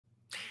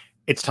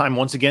It's time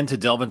once again to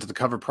delve into the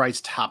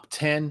Covrprice top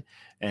 10,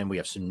 and we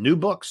have some new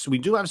books. We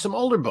do have some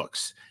older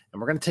books,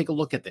 and we're going to take a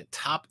look at the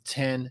top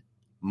 10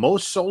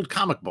 most sold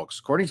comic books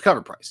according to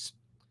Covrprice.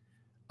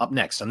 Up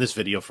next on this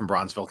video from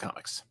Bronzeville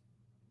Comics.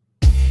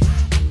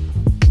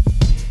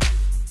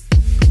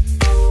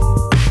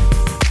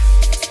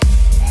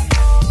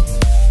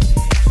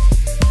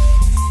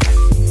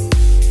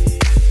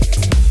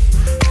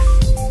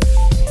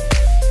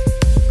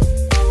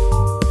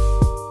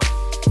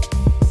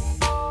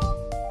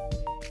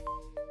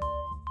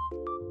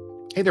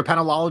 Hey there,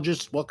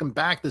 panelologists. Welcome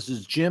back. This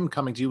is Jim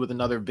coming to you with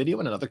another video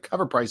and another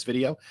Covrprice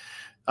video.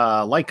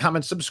 Like,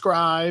 comment,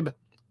 subscribe.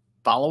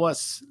 Follow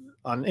us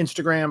on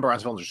Instagram,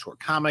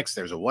 Bronzeville_comics.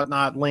 There's a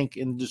whatnot link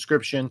in the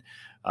description.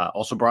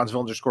 Also,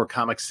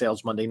 Bronzeville_comics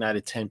sales Monday night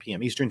at 10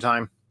 p.m. Eastern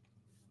time.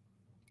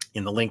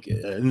 In the link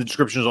in the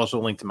description is also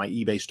a link to my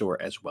eBay store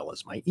as well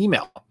as my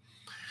email.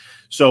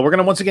 So we're going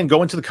to once again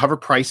go into the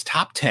Covrprice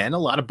top 10. A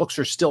lot of books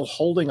are still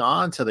holding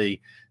on to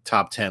the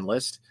top 10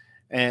 list.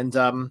 And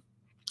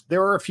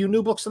there are a few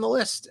new books on the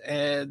list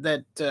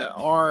that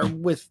are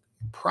with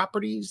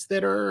properties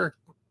that are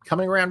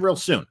coming around real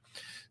soon.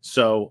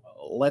 So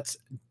let's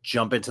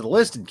jump into the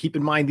list, and keep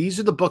in mind, these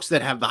are the books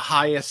that have the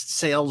highest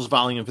sales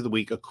volume for the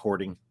week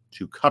according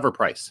to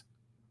Covrprice.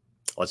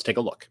 Let's take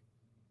a look.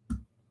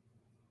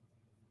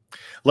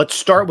 Let's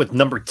start with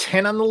number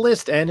 10 on the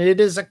list, and it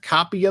is a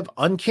copy of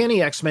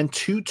Uncanny X-Men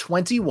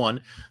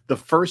 221, the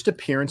first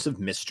appearance of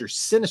Mr.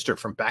 Sinister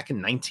from back in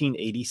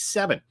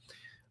 1987.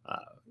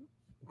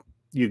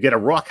 You get a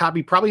raw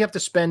copy. Probably have to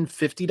spend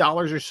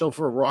 $50 or so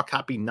for a raw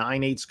copy.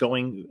 9/8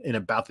 going in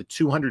about the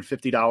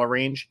 $250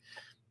 range.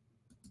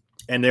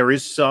 And there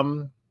is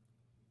some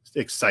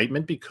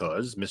excitement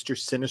because Mr.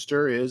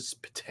 Sinister is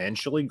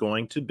potentially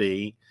going to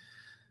be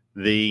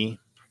the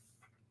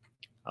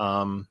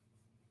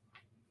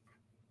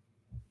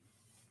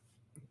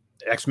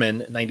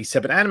X-Men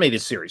 97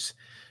 animated series.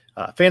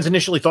 Fans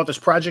initially thought this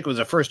project was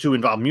the first to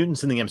involve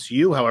mutants in the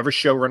MCU. However,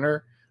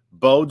 showrunner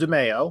Bo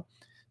DeMeo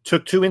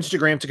took to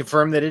Instagram to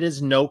confirm that it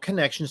has no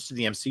connections to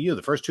the MCU.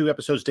 The first 2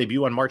 episodes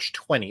debut on March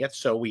 20th,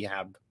 so we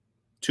have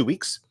 2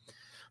 weeks.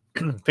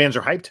 Fans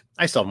are hyped.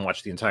 I still haven't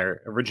watched the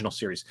entire original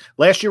series.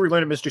 Last year, we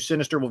learned that Mr.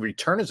 Sinister will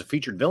return as a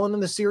featured villain in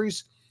the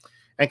series,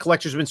 and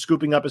collectors have been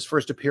scooping up his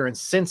first appearance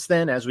since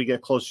then. As we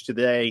get closer to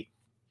today,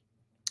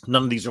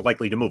 none of these are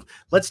likely to move.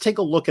 Let's take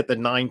a look at the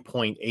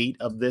 9.8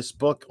 of this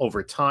book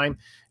over time,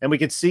 and we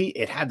can see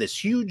it had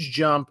this huge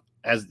jump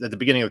at the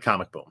beginning of the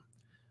comic boom.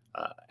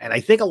 And I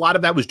think a lot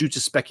of that was due to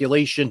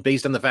speculation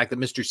based on the fact that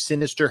Mr.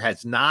 Sinister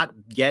has not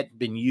yet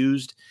been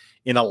used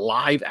in a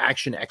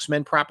live-action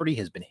X-Men property,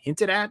 has been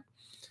hinted at,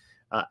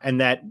 and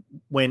that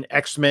when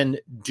X-Men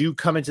do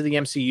come into the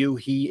MCU,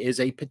 he is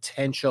a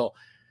potential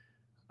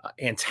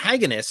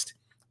antagonist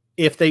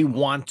if they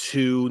want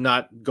to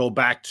not go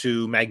back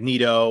to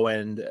Magneto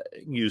and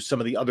use some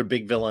of the other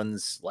big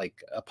villains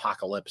like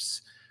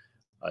Apocalypse,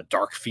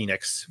 Dark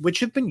Phoenix, which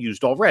have been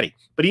used already.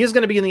 But he is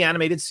going to be in the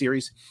animated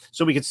series,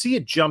 so we can see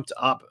it jumped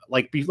up.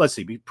 Like, let's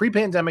see,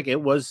 pre-pandemic,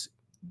 it was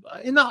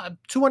in the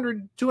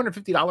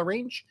 $250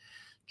 range,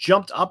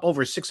 jumped up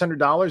over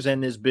 $600,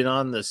 and has been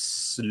on the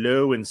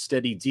slow and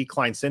steady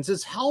decline since.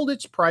 It's held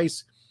its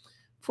price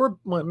for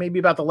maybe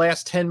about the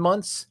last 10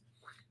 months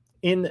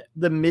in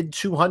the mid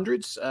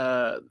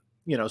 200s.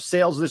 You know,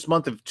 sales this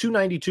month of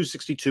 $290,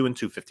 $262, and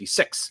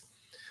 $256.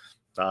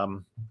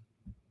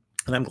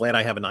 And I'm glad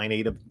I have a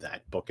 9/8 of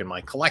that book in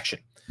my collection.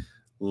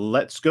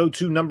 Let's go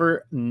to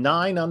number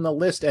 9 on the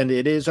list, and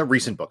it is a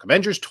recent book.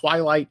 Avengers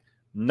Twilight,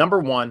 number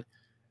 1.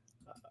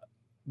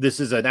 This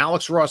is an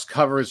Alex Ross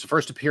cover. It's the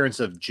first appearance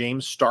of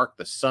James Stark,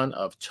 the son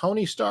of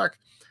Tony Stark.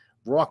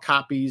 Raw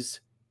copies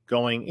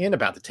going in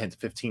about the $10 to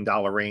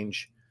 $15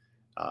 range.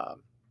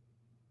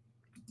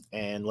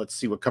 And let's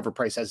see what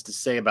Covrprice has to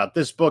say about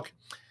this book.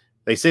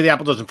 They say the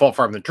apple doesn't fall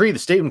far from the tree. The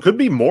statement could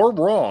be more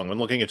wrong when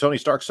looking at Tony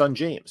Stark's son,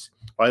 James.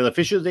 While he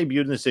officially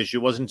debuted in this issue,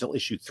 it wasn't until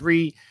issue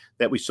 3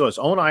 that we saw his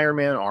own Iron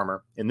Man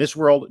armor. In this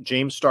world,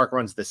 James Stark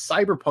runs the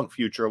cyberpunk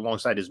future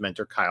alongside his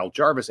mentor, Kyle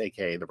Jarvis,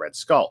 a.k.a. the Red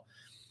Skull.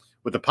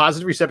 With the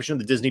positive reception of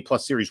the Disney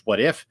Plus series What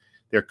If,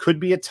 there could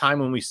be a time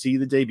when we see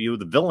the debut of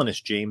the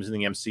villainous James in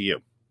the MCU.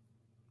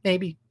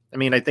 Maybe. I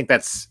mean, I think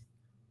that's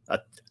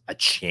a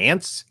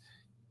chance.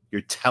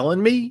 You're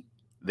telling me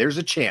there's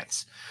a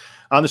chance.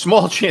 On the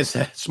smallest chance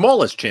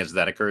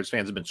that occurs,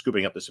 fans have been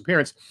scooping up this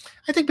appearance.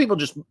 I think people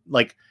just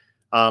like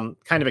kind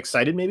of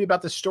excited maybe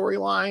about the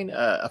storyline,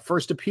 a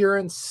first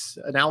appearance,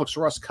 an Alex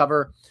Ross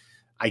cover.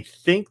 I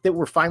think that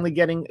we're finally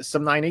getting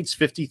some 9/8s,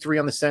 53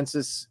 on the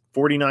census,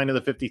 49 of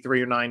the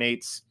 53 are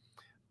 9/8s,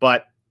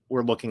 but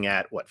we're looking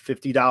at what,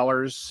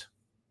 $50?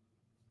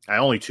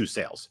 Only 2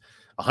 sales,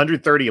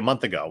 130 a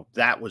month ago.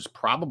 That was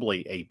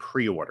probably a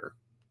pre-order,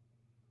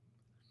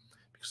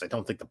 because I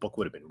don't think the book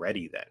would have been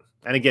ready then.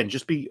 And again,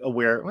 just be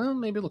aware, well,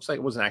 maybe it looks like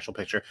it was an actual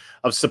picture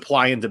of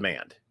supply and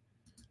demand.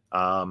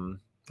 And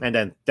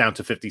then down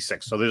to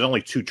 56. So there's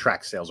only 2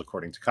 track sales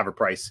according to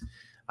Covrprice.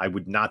 I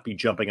would not be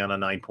jumping on a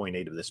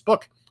 9.8 of this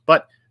book,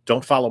 but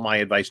don't follow my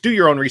advice. Do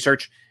your own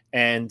research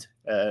and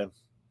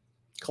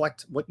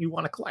collect what you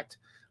want to collect.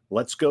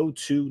 Let's go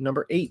to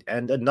number 8,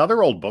 and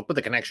another old book with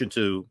a connection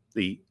to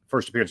the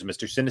first appearance of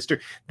Mr.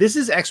 Sinister. This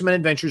is X-Men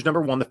Adventures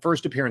number 1, the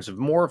first appearance of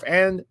Morph,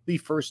 and the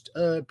first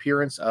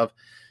appearance of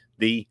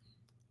the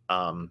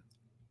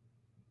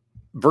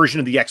version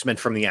of the X-Men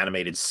from the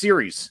animated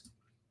series.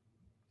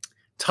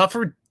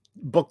 Tougher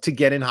book to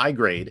get in high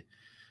grade.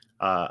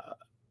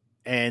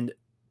 And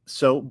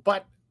so,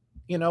 but,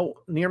 you know,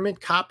 near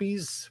mint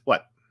copies,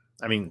 what?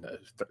 I mean,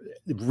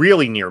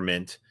 really near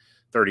mint,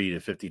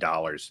 $30 to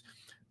 $50.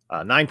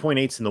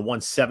 9.8s in the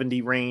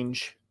 170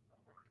 range.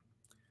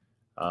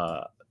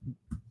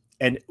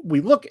 And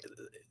we look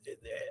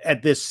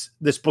at this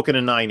book in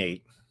a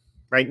 9.8.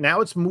 Right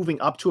now it's moving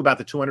up to about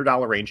the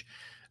 $200 range.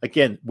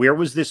 Again, where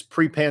was this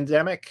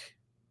pre-pandemic,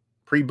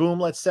 pre-boom,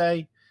 let's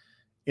say,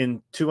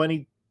 in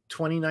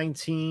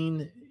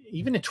 2019?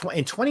 Even in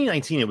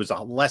 2019, it was a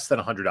less than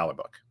 $100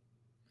 book.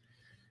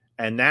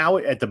 And now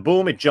at the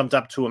boom, it jumped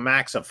up to a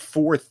max of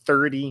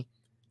 $430.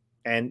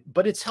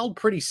 But it's held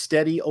pretty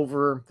steady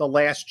over the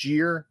last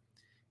year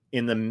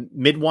in the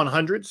mid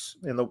 100s,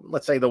 in the,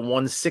 let's say, the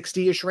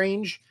 160-ish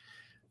range.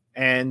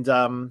 And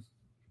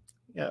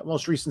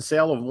most recent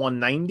sale of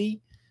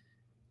 190.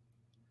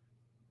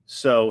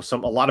 So a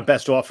lot of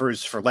best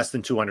offers for less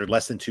than 200,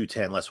 less than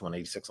 210, less than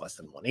 186, less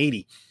than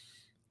 180.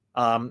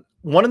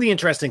 One of the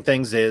interesting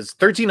things is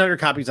 1,300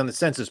 copies on the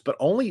census, but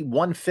only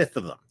 1/5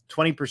 of them,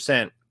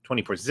 20%,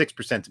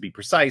 20.6% to be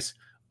precise,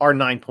 are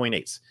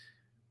 9.8s.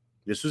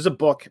 This was a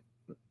book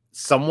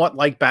somewhat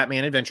like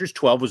Batman Adventures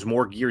 12 was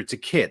more geared to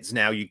kids.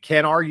 Now, you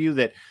can argue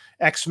that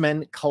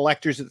X-Men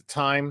collectors at the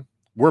time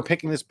were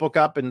picking this book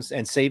up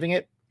and saving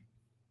it.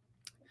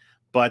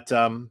 But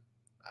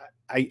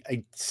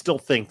I still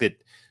think that,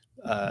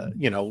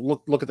 you know,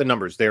 look at the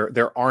numbers.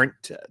 There are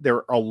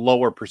a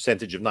lower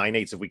percentage of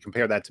 9.8s if we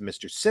compare that to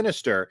Mr.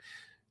 Sinister,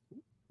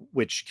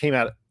 which came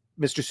out.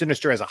 Mr.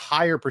 Sinister has a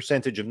higher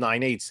percentage of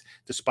 9.8s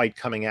despite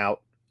coming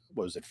out,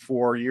 what was it,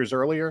 4 years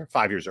earlier,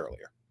 5 years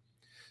earlier.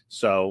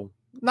 So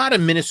not a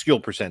minuscule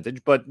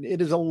percentage, but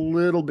it is a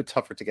little bit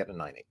tougher to get a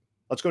 9.8.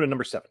 Let's go to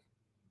number 7.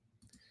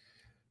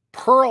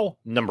 Pearl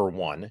number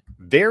 1,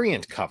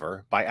 variant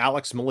cover by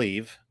Alex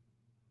Maleev.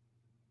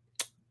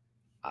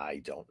 I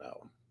don't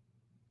know.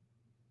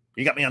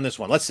 You got me on this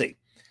one. Let's see.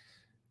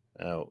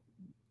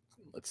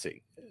 Let's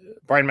see.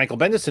 Brian Michael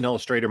Bendis and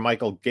illustrator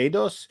Michael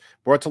Gaydos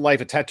brought to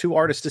life a tattoo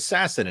artist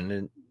assassin,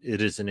 and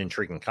it is an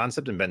intriguing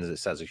concept, and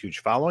Bendis has a huge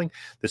following.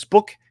 This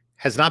book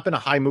has not been a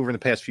high mover in the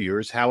past few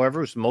years.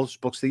 However, as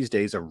most books these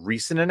days, a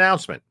recent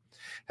announcement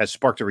has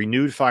sparked a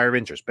renewed fire of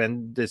interest.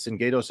 Bendis and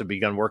Gaydos have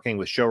begun working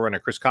with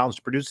showrunner Chris Collins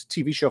to produce a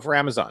TV show for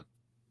Amazon.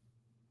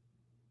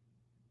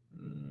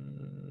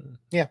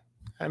 Yeah,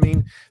 I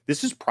mean,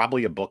 this is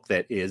probably a book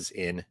that is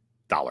in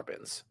dollar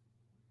bins.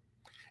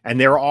 And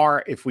there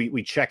are, if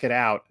we check it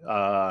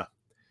out,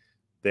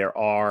 there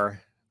are,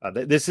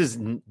 this is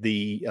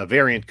the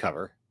variant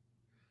cover.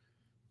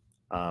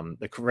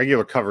 The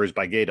regular cover is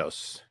by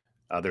Gaydos.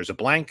 There's a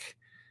blank,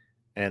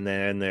 and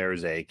then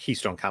there's a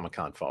Keystone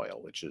Comic-Con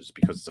foil, which is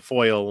because it's a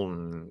foil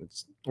and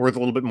it's worth a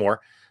little bit more.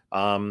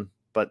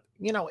 But,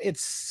 you know,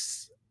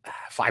 it's a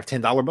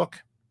 $5, $10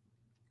 book.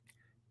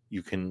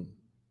 You can,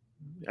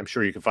 I'm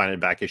sure you can find it in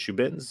back issue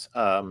bins.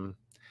 How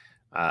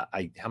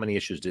many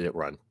issues did it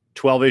run?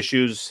 12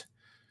 issues.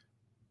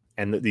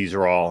 And these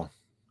are all,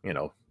 you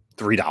know,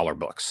 $3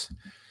 books.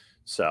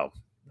 So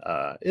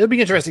it'll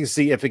be interesting to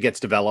see if it gets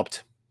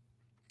developed.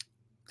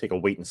 Take a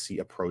wait and see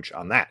approach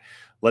on that.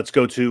 Let's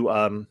go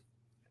to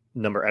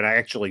number,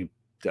 and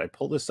did I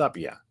pull this up?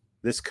 Yeah,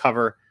 this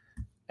cover,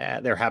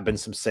 there have been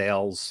some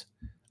sales.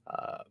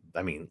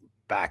 I mean,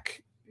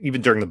 back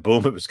even during the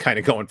boom, it was kind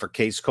of going for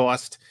case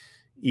cost.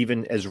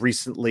 Even as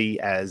recently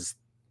as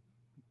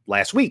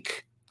last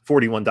week,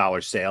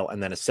 $41 sale,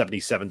 and then a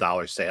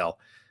 $77 sale.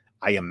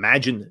 I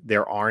imagine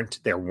there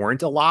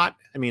weren't a lot.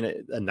 I mean,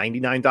 a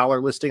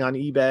 $99 listing on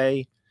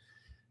eBay.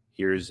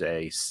 Here's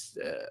a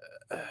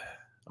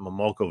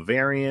Momoko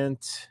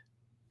variant.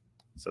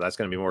 So that's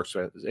going to be more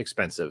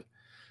expensive.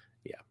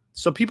 Yeah.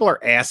 So people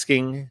are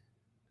asking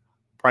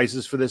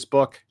prices for this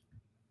book.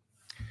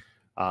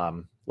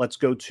 Let's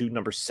go to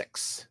number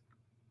 6.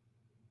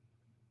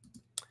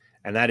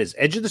 And that is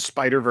Edge of the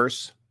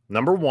Spider-Verse,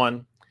 number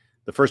 1,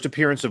 the first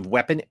appearance of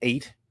Weapon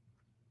 8.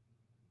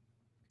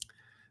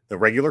 The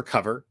regular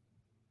cover.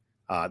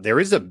 There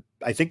is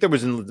I think there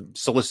was in the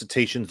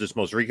solicitations this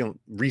most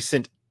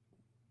recent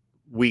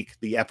week,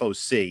 the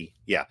FOC.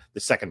 Yeah, the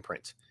second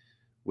print,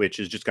 which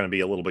is just going to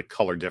be a little bit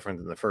color different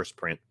than the first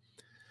print.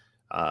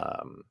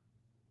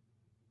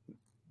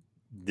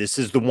 This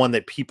is the one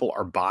that people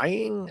are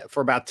buying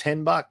for about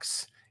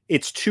 $10.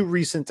 It's too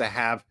recent to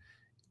have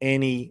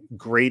any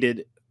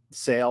graded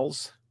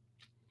sales.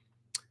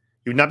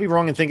 You would not be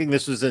wrong in thinking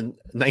this was a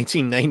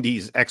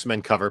 1990s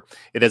X-Men cover.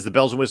 It has the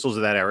bells and whistles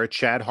of that era.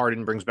 Chad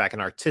Hardin brings back an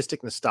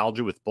artistic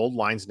nostalgia with bold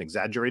lines and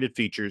exaggerated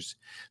features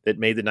that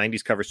made the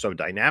 90s cover so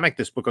dynamic.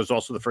 This book was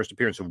also the first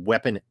appearance of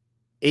Weapon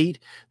 8,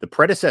 the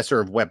predecessor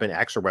of Weapon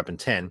X or Weapon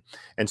 10,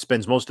 and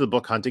spends most of the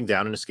book hunting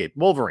down an escaped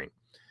Wolverine.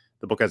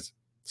 The book has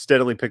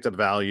steadily picked up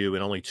value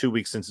in only 2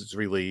 weeks since its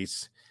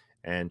release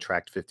and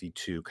tracked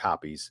 52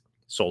 copies,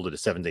 sold at a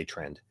 7-day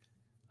trend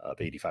of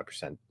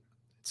 85%, et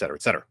cetera,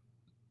 et cetera.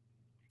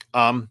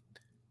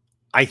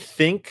 I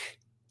think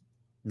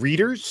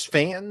readers,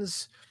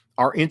 fans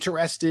are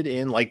interested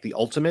in like the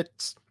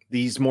Ultimates,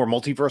 these more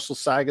multiversal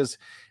sagas,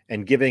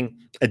 and giving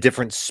a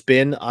different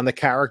spin on the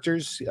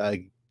characters.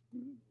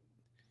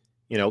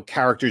 You know,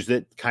 characters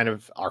that kind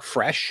of are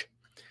fresh,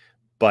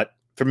 but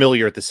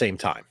familiar at the same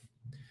time.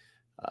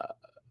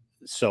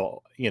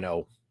 So,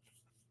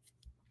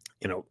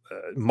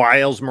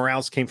 Miles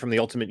Morales came from the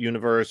Ultimate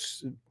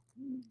Universe.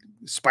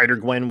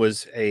 Spider-Gwen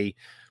was a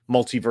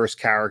multiverse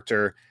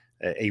character,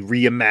 a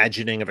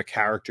reimagining of a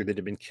character that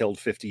had been killed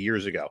 50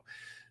 years ago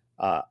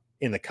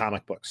in the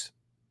comic books.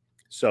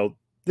 So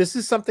this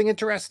is something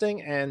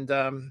interesting, and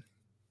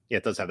yeah,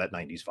 it does have that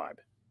 90s vibe.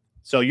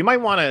 So you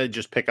might want to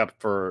just pick up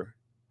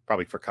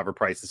probably for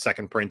Covrprice, the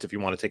second print, if you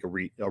want to take a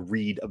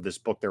read of this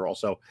book. There are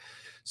also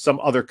some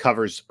other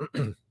covers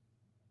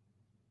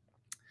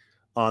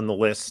on the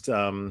list.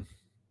 The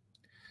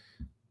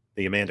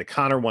Amanda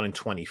Connor 1 in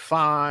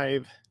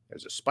 25.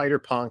 There's a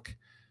Spider-Punk,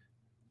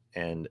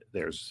 and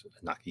there's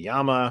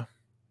Nakayama.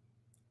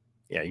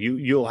 Yeah,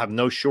 you'll have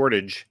no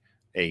shortage.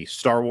 A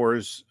Star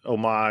Wars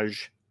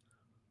homage,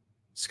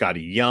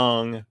 Scotty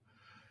Young,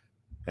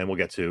 and we'll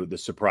get to the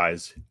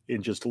surprise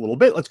in just a little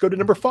bit. Let's go to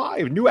number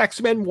 5, New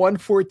X-Men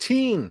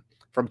 114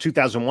 from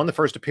 2001, the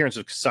first appearance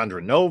of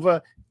Cassandra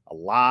Nova. A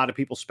lot of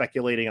people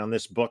speculating on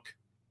this book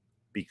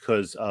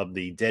because of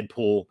the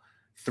Deadpool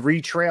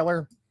 3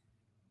 trailer.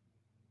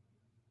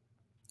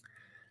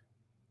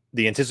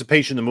 The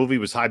anticipation of the movie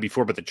was high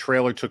before, but the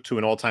trailer took to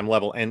an all-time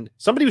level. And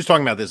somebody was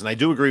talking about this, and I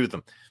do agree with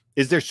them.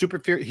 Is there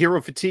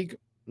superhero fatigue?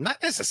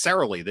 Not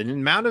necessarily. The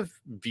amount of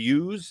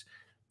views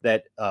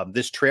that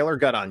this trailer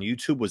got on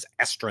YouTube was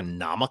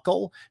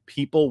astronomical.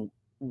 People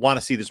want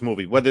to see this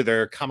movie, whether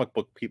they're comic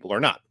book people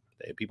or not.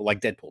 People like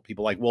Deadpool,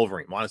 people like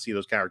Wolverine want to see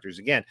those characters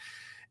again.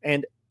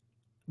 And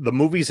the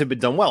movies have been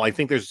done well. I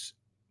think there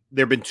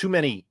have been too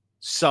many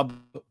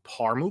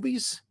subpar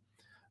movies.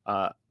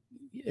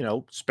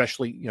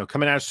 Especially,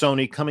 coming out of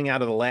Sony, coming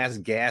out of the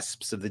last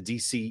gasps of the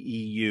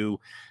DCEU,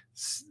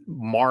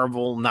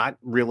 Marvel, not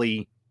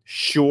really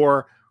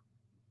sure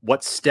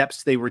what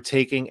steps they were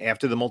taking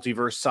after the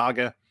multiverse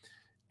saga,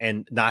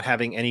 and not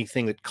having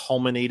anything that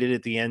culminated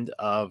at the end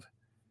of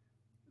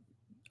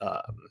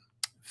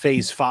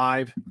phase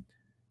 5.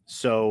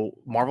 So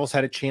Marvel's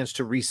had a chance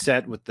to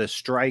reset with the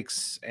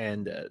strikes,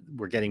 and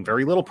we're getting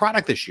very little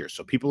product this year.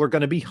 So people are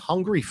going to be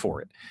hungry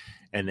for it.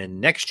 And then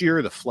next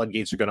year, the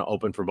floodgates are going to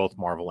open for both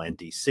Marvel and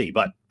DC.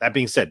 But that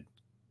being said,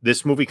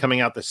 this movie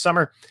coming out this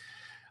summer,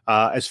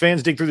 as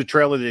fans dig through the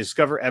trailer, they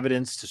discover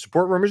evidence to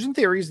support rumors and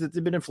theories that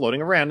have been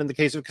floating around. In the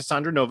case of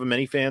Cassandra Nova,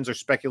 many fans are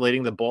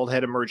speculating the bald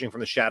head emerging from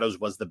the shadows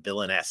was the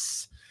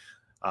villainess.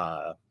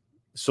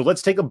 So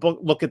let's take a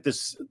look at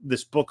this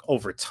book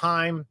over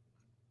time.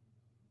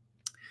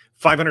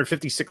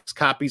 556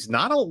 copies,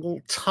 not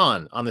a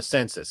ton on the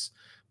census,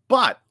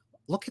 but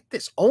look at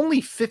this,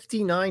 only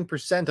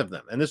 59% of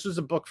them. And this was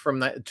a book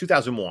from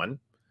 2001.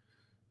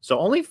 So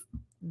only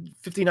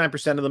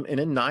 59% of them in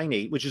a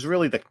 9.8, which is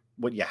really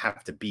what you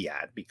have to be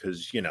at,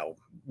 because,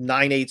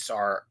 9.8s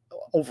are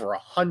over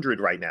 100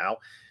 right now.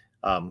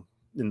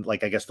 In I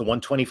guess the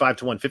 125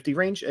 to 150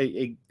 range,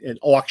 an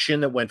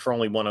auction that went for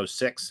only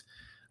 106.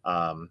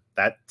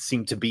 That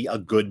seemed to be a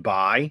good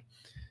buy.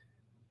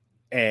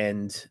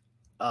 And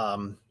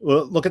well,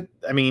 look at,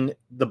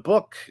 the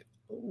book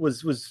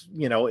was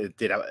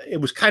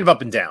it was kind of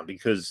up and down,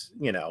 because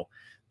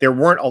there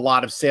weren't a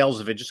lot of sales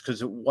of it, just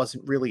because it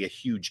wasn't really a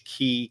huge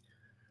key,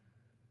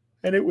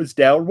 and it was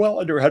down well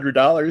under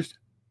 $100,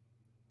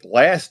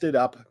 lasted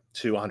up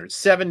to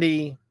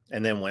 170,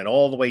 and then went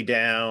all the way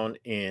down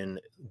in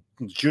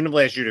June of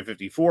last year to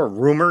 54.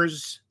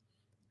 Rumors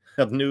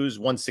of News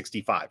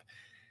 165,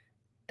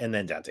 and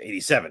then down to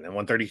 87 and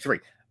 133.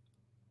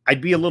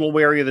 I'd be a little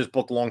wary of this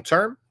book long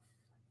term.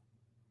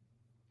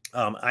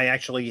 I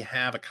actually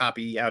have a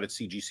copy out at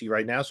CGC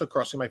right now, so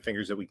crossing my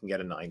fingers that we can get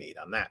a 9.8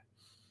 on that.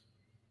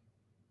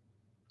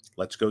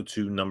 Let's go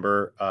to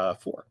number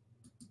 4.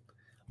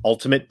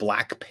 Ultimate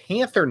Black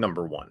Panther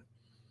number 1.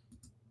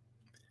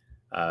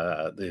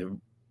 The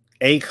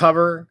A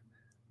cover,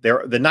 the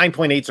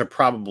 9.8s are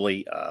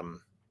probably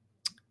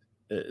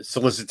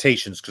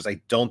solicitations, because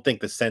I don't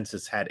think the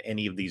census had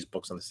any of these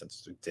books on the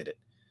census. Did it?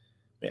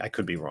 I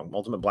could be wrong.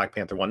 Ultimate Black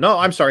Panther 1. No,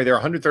 I'm sorry. There are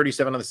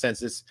 137 on the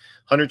census,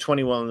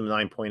 121 on the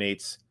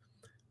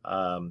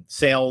 9.8s.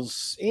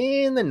 Sales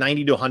in the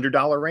 $90 to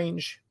 $100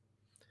 range.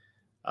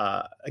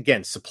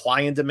 Again,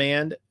 supply and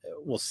demand.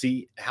 We'll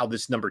see how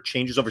this number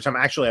changes over time.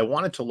 Actually,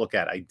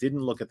 I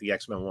didn't look at the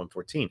X-Men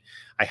 114.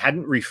 I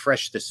hadn't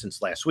refreshed this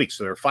since last week.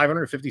 So there were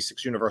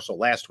 556 Universal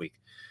last week,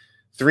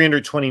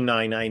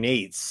 329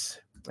 9.8s.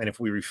 And if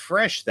we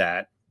refresh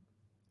that,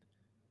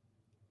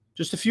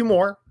 just a few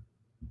more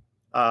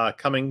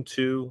coming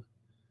to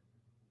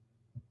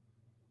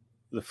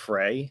the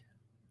fray.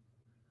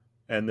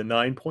 And the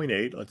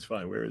 9.8, let's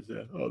find, where is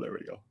that? Oh, there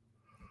we go.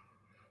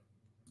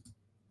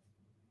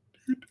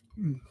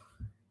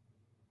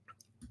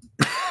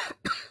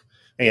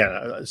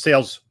 Yeah,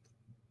 sales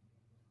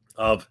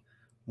of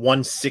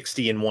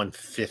 160 and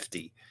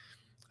 150.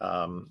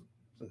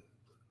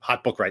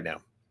 Hot book right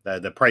now.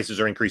 The prices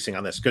are increasing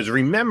on this because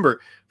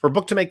remember, for a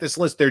book to make this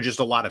list, there are just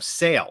a lot of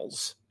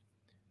sales,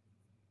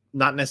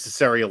 not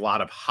necessarily a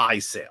lot of high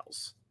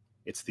sales.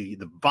 It's the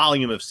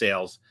volume of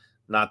sales,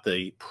 not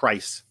the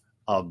price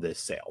of the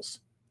sales.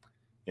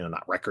 You know,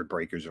 not record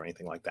breakers or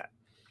anything like that.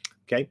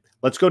 Okay,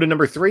 let's go to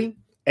number 3.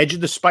 Edge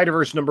of the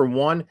Spider-Verse number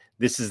 1.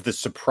 This is the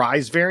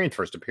surprise variant,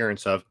 first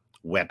appearance of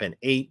Weapon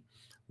 8.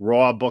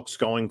 Raw books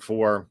going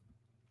for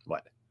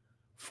what,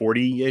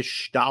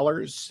 $40-ish,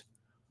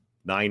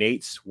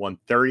 9/8,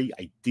 130.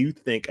 I do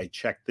think I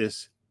checked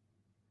this.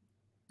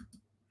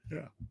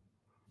 Yeah,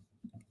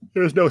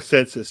 there's no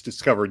census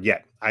discovered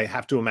yet. I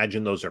have to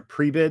imagine those are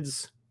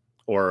pre-bids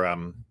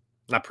or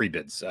not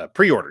pre-bids,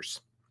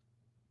 pre-orders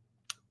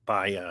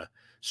by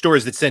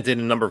stores that sent in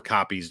a number of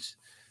copies,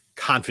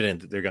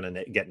 confident that they're going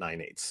to get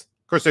 9/8.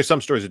 Of course, there's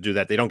some stores that do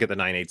that. They don't get the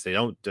 9/8. They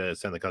don't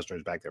send the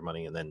customers back their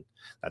money, and then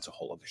that's a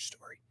whole other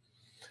story.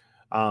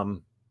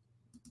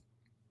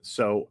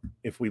 So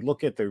if we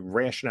look at the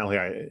rationale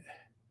here,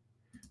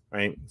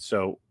 right?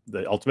 So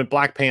the Ultimate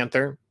Black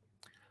Panther,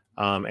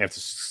 after the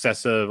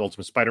success of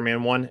Ultimate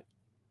Spider-Man 1,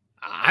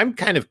 I'm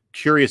kind of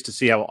curious to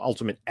see how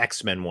Ultimate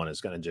X-Men 1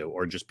 is going to do,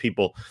 or just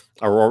people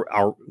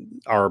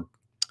are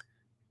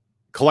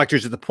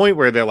collectors at the point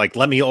where they're like,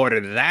 let me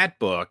order that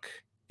book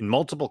in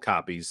multiple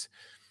copies,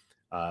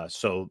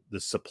 so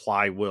the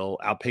supply will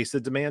outpace the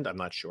demand. I'm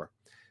not sure.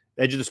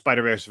 Edge of the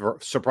Spider-Verse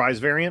surprise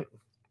variant.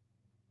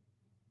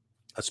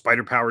 A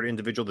spider-powered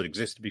individual that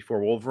existed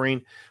before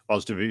Wolverine. While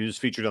his debut is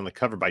featured on the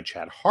cover by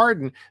Chad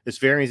Hardin, this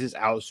variant is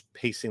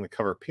outpacing the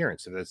cover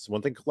appearance. And that's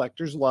one thing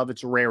collectors love.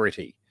 It's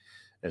rarity.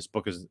 This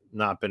book has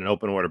not been an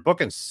open order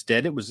book.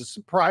 Instead, it was a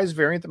surprise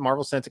variant that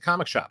Marvel sent to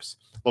comic shops.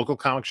 Local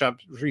comic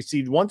shops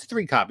received 1 to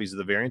 3 copies of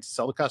the variant to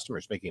sell to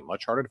customers, making it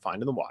much harder to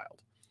find in the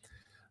wild.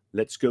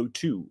 Let's go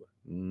to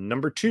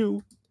number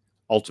 2.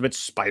 Ultimate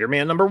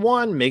Spider-Man number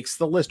 1 makes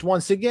the list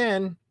once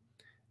again.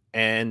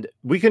 And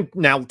we can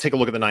now take a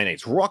look at the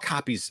 9/8. Raw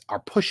copies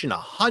are pushing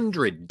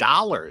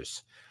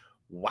 $100.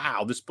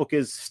 Wow, this book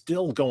is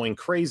still going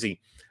crazy.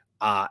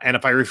 And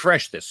if I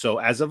refresh this, so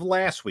as of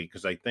last week,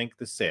 because I think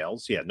the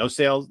sales, yeah, no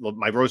sales.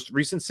 My most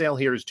recent sale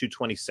here is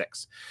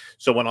 $226.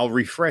 So when I'll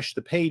refresh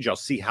the page, I'll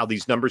see how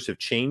these numbers have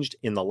changed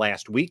in the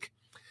last week.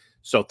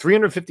 So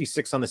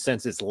 356 on the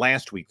census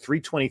last week,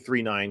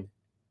 323.9,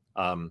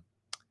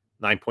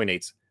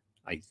 9.8s.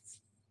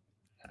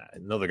 I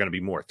know they're going to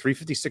be more,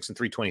 356 and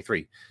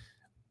 323.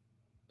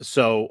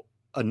 So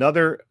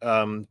another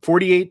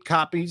 48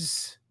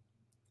 copies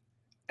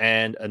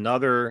and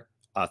another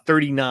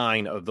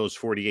 39 of those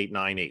 48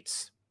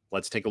 9/8s.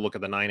 Let's take a look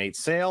at the 9/8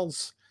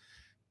 sales.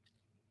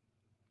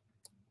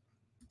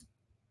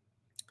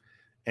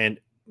 And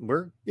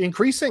we're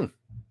increasing.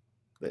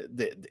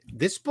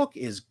 This book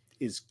is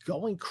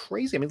going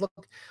crazy. I mean,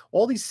 look,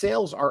 all these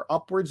sales are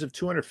upwards of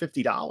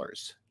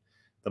 $250.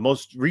 The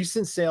most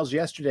recent sales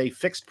yesterday,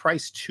 fixed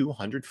price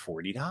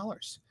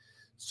 $240.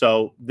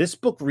 So this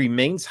book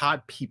remains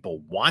hot. People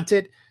want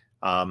it.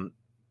 I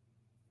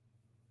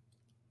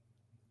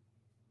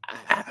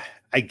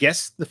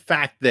guess the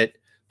fact that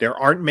there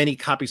aren't many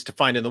copies to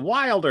find in the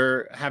wild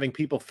are having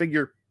people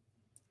figure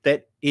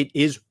that it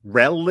is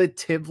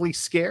relatively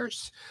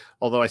scarce.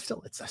 Although it's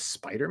a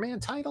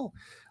Spider-Man title.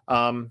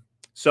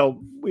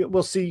 So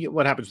we'll see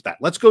what happens with that.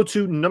 Let's go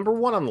to number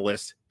 1 on the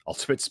list,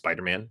 Ultimate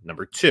Spider-Man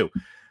number 2.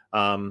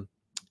 And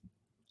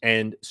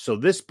so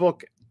this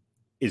book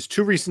is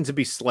too recent to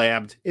be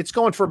slabbed. It's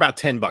going for about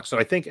 $10. So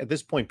I think at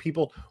this point,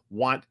 people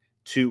want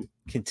to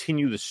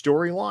continue the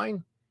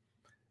storyline.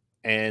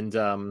 And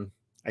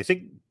I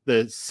think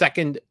the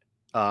second,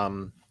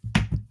 I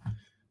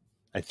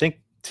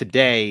think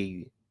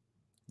today,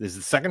 is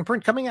the second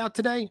print coming out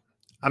today?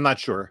 I'm not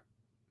sure.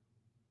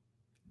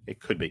 It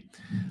could be.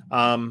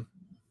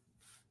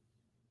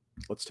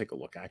 Let's take a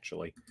look,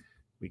 actually.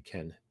 We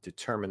can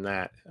determine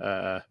that.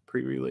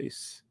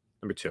 Pre-release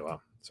number 2.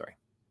 Oh, sorry.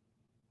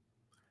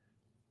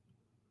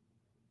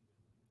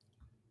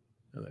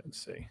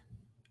 Let's see.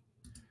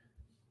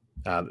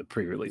 The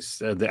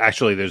pre-release.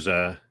 Actually, there's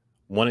a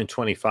 1 in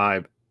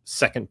 25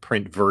 second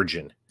print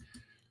virgin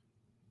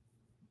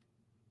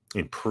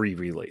in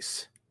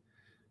pre-release.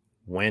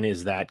 When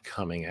is that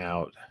coming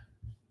out?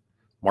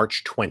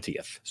 March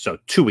 20th. So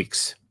 2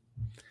 weeks.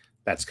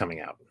 That's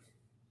coming out.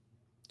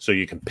 So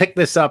you can pick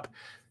this up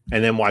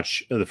and then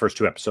watch the first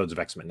 2 episodes of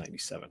X-Men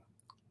 97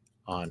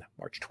 on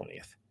March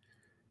 20th.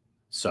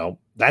 So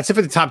that's it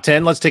for the top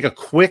 10. Let's take a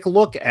quick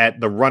look at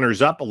the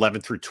runners-up,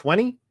 11 through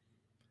 20.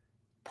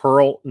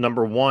 Pearl,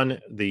 number 1,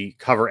 the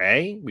cover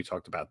A. We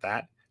talked about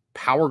that.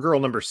 Power Girl,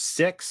 number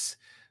 6.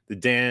 The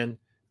Dan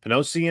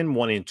Panosian,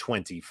 1 in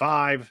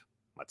 25.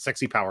 What,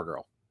 Sexy Power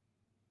Girl.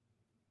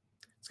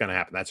 It's going to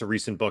happen. That's a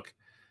recent book.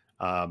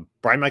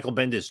 Brian Michael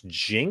Bendis,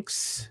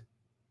 Jinx.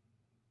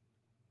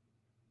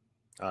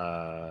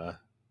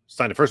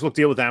 Signed a first look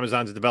deal with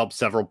Amazon to develop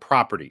several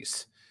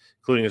properties.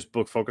 including his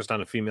book focused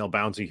on a female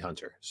bounty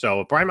hunter.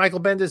 So Brian Michael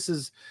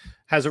Bendis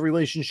has a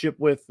relationship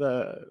with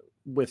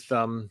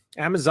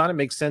Amazon. It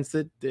makes sense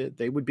that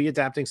they would be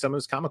adapting some of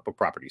his comic book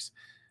properties.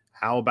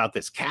 How about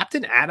this?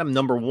 Captain Atom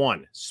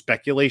 #1.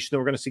 Speculation that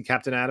we're going to see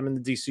Captain Atom in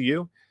the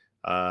DCU.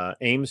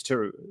 Aims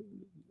to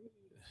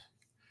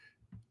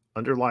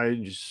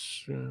underlie.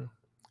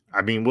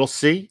 I mean, we'll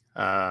see.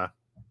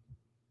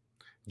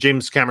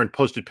 James Cameron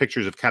posted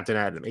pictures of Captain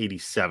Atom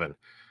 87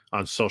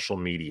 on social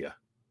media.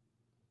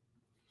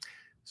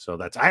 So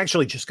I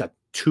actually just got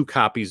 2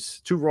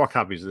 raw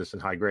copies of this in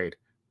high grade.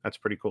 That's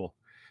pretty cool.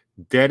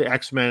 Dead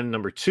X-Men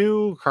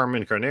 #2,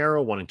 Carmen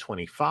Carnero, 1 in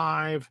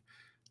 25.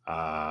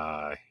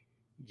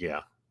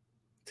 Yeah.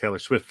 Taylor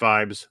Swift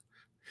vibes.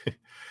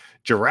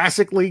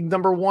 Jurassic League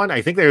 #1.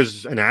 I think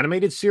there's an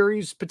animated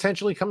series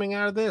potentially coming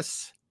out of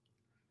this.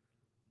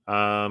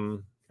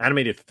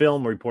 Animated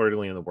film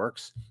reportedly in the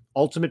works.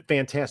 Ultimate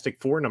Fantastic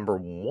Four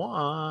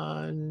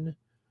 #1.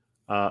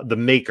 The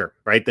Maker,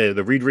 right?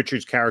 The Reed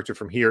Richards character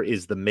from here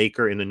is the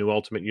Maker in the new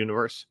Ultimate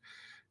Universe,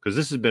 because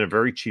this has been a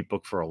very cheap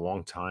book for a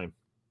long time.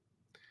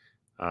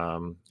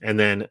 And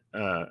then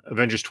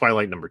Avengers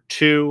Twilight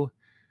 #2.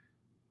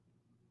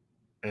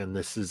 And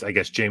this is, I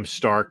guess, James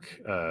Stark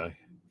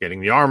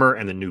getting the armor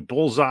and the new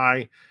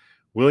Bullseye.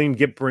 William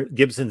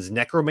Gibson's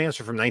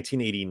Necromancer from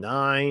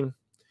 1989.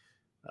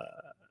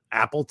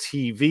 Apple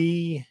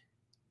TV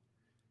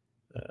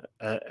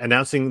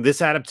announcing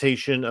this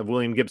adaptation of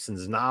William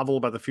Gibson's novel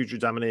about the future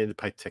dominated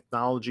by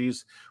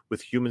technologies,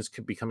 with humans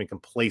becoming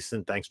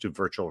complacent thanks to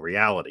virtual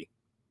reality.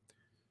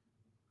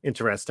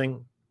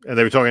 Interesting. And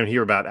they were talking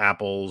here about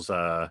Apple's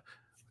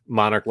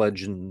Monarch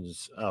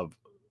Legends of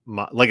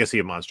Legacy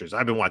of Monsters.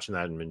 I've been watching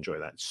that and enjoy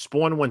that.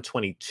 Spawn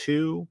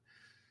 122.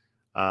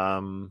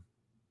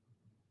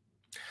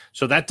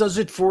 So that does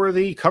it for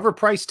the Cover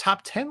Price Top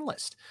 10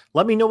 list.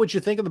 Let me know what you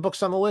think of the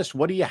books on the list.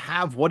 What do you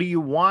have? What do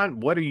you want?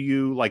 What are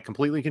you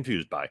completely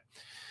confused by?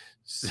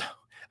 So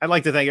I'd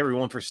like to thank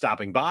everyone for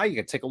stopping by. You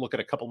can take a look at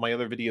a couple of my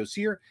other videos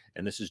here.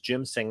 And this is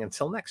Jim saying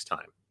until next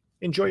time,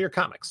 enjoy your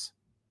comics.